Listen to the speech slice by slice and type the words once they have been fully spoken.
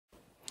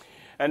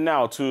And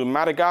now to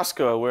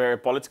Madagascar, where a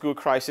political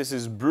crisis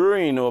is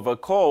brewing over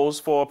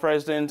calls for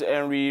President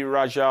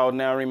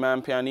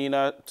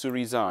Rajaonarimampianina to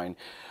resign.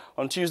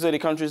 On Tuesday, the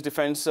country's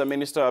defense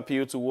minister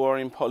appealed to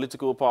warring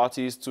political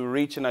parties to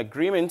reach an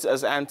agreement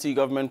as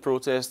anti-government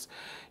protests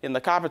in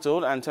the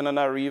capital,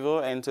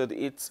 Antananarivo, entered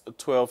its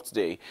 12th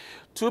day.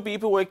 2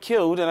 people were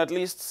killed and at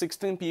least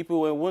 16 people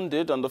were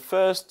wounded on the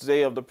first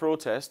day of the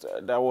protest.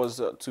 That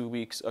was 2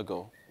 weeks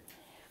ago.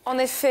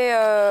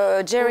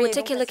 Jerry, we'll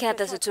take a look at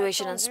the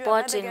situation on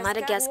spot in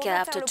Madagascar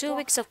after 2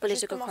 weeks of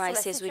political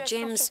crisis with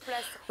James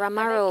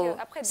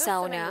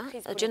Rajaonarimampianina,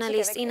 a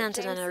journalist in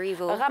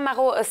Antananarivo.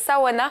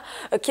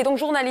 Qui est donc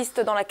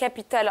journaliste dans la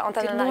capitale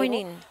Antananarivo. Good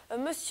morning.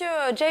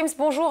 Monsieur James,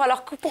 bonjour.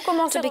 Alors, pour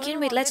commencer, to begin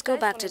with, let's go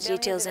back to the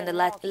details in the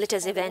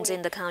latest events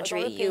in the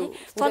country. You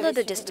follow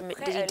the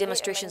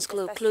demonstrations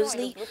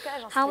closely.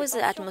 How is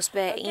the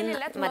atmosphere in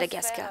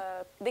Madagascar?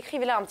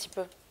 Décrivez-la un petit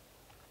peu.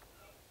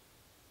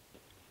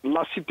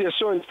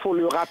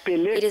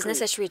 It is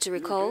necessary to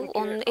recall,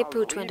 on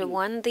April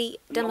 21, the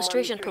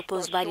demonstration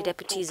proposed by the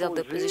deputies of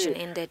the opposition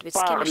ended with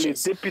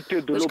skirmishes,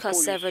 which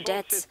caused several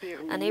deaths.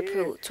 On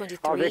April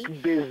 23,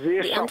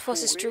 the armed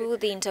forces, through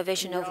the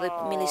intervention of the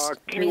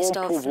Minister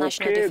of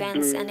National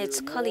Defense and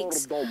its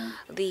colleagues,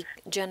 the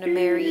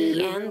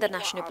gendarmerie and the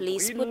National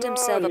Police, put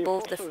themselves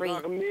above the fray.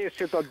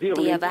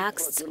 They have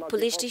asked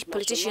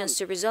politicians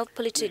to resolve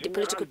the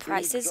political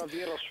crisis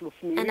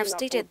and have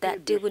stated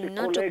that they will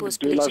not oppose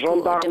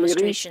political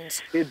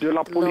demonstrations.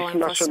 Law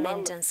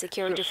enforcement and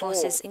security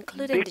forces,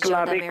 including the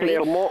gendarmerie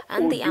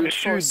and the armed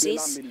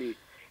forces,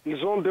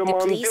 the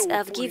police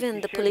have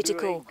given the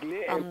political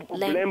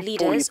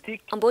leaders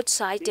on both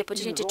sides the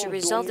opportunity to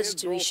resolve the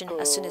situation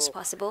as soon as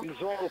possible.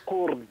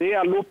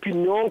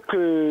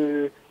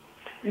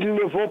 Ils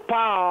ne vont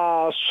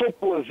pas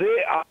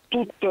s'opposer à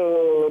toute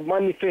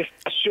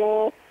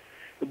manifestation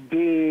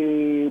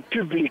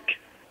publique.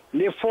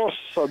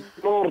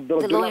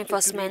 The law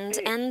enforcement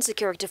and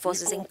security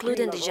forces,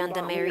 including the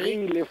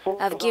gendarmerie,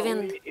 have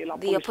given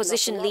the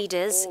opposition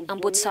leaders on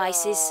both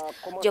sides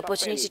the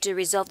opportunity to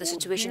resolve the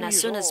situation as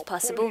soon as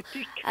possible,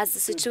 as the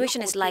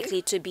situation is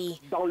likely to be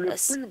a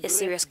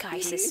serious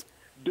crisis.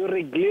 De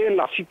régler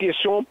la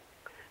situation,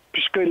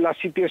 puisque la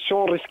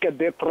situation risque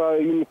d'être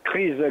une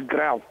crise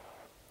grave.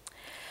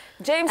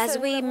 As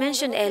we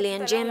mentioned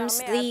earlier, James,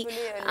 the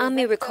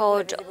army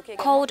called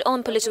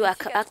on political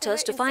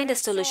actors to find a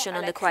solution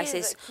on the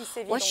crisis.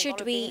 What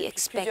should we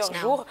expect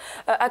now?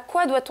 À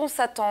quoi doit-on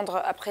s'attendre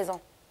à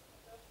présent?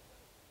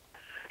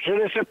 Je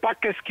ne sais pas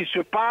qu'est-ce qui se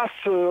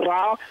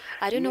passera.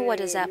 I don't know what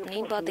is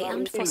happening, but the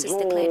armed forces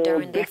declared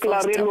during their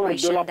first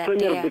operation that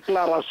they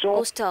are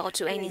hostile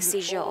to any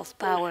seizure of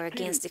power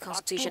against the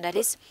constitution. That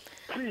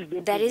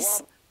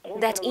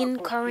in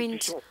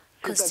current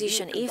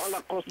Constitution, if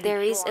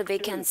there is a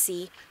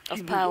vacancy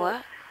of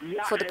power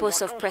for the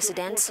post of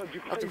President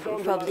of the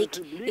Republic,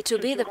 it will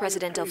be the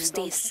President of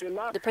State,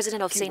 the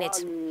President of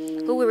Senate,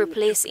 who will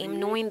replace him,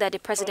 knowing that the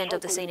President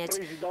of the Senate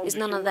is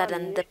none other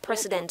than the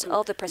President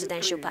of the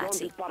Presidential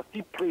Party.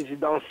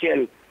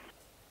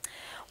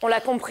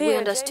 We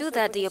understood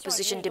that the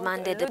opposition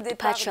demanded the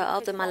departure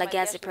of the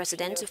Malagasy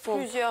president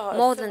for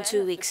more than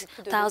 2 weeks.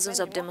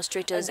 Thousands of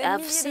demonstrators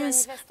have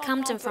since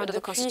camped in front of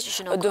the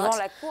Constitutional Court.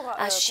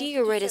 Has she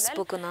already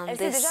spoken on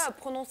this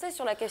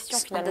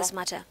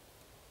matter?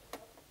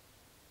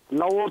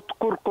 La Haute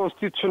Cour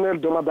constitutionnelle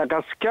de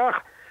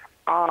Madagascar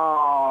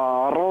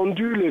a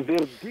rendu le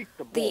verdict.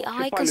 The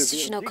High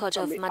Constitutional Court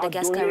of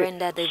Madagascar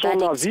rendered the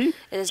verdict.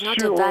 It is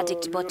not a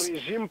verdict, but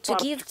to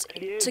give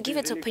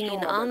its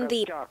opinion on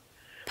the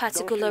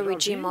particular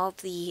regime of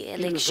the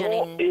election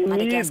in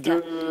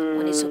Madagascar.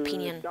 On its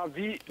opinion,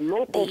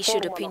 they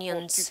issued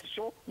opinions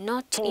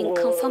not in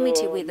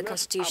conformity with the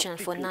Constitution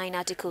for 9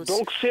 articles.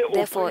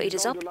 Therefore, it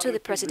is up to the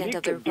President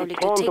of the Republic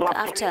to take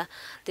after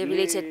the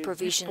related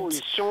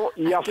provisions.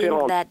 I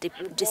think that the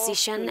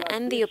decision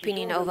and the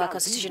opinion of our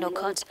Constitutional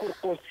Court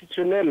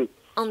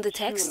on the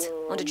text,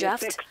 on the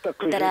draft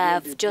that I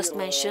have just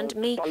mentioned,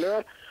 may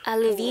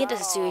alleviate the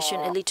situation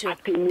a little,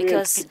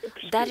 because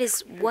that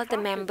is what the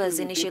members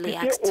initially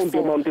asked for.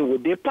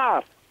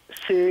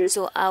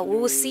 So we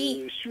will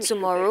see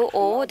tomorrow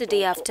or the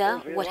day after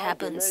what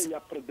happens.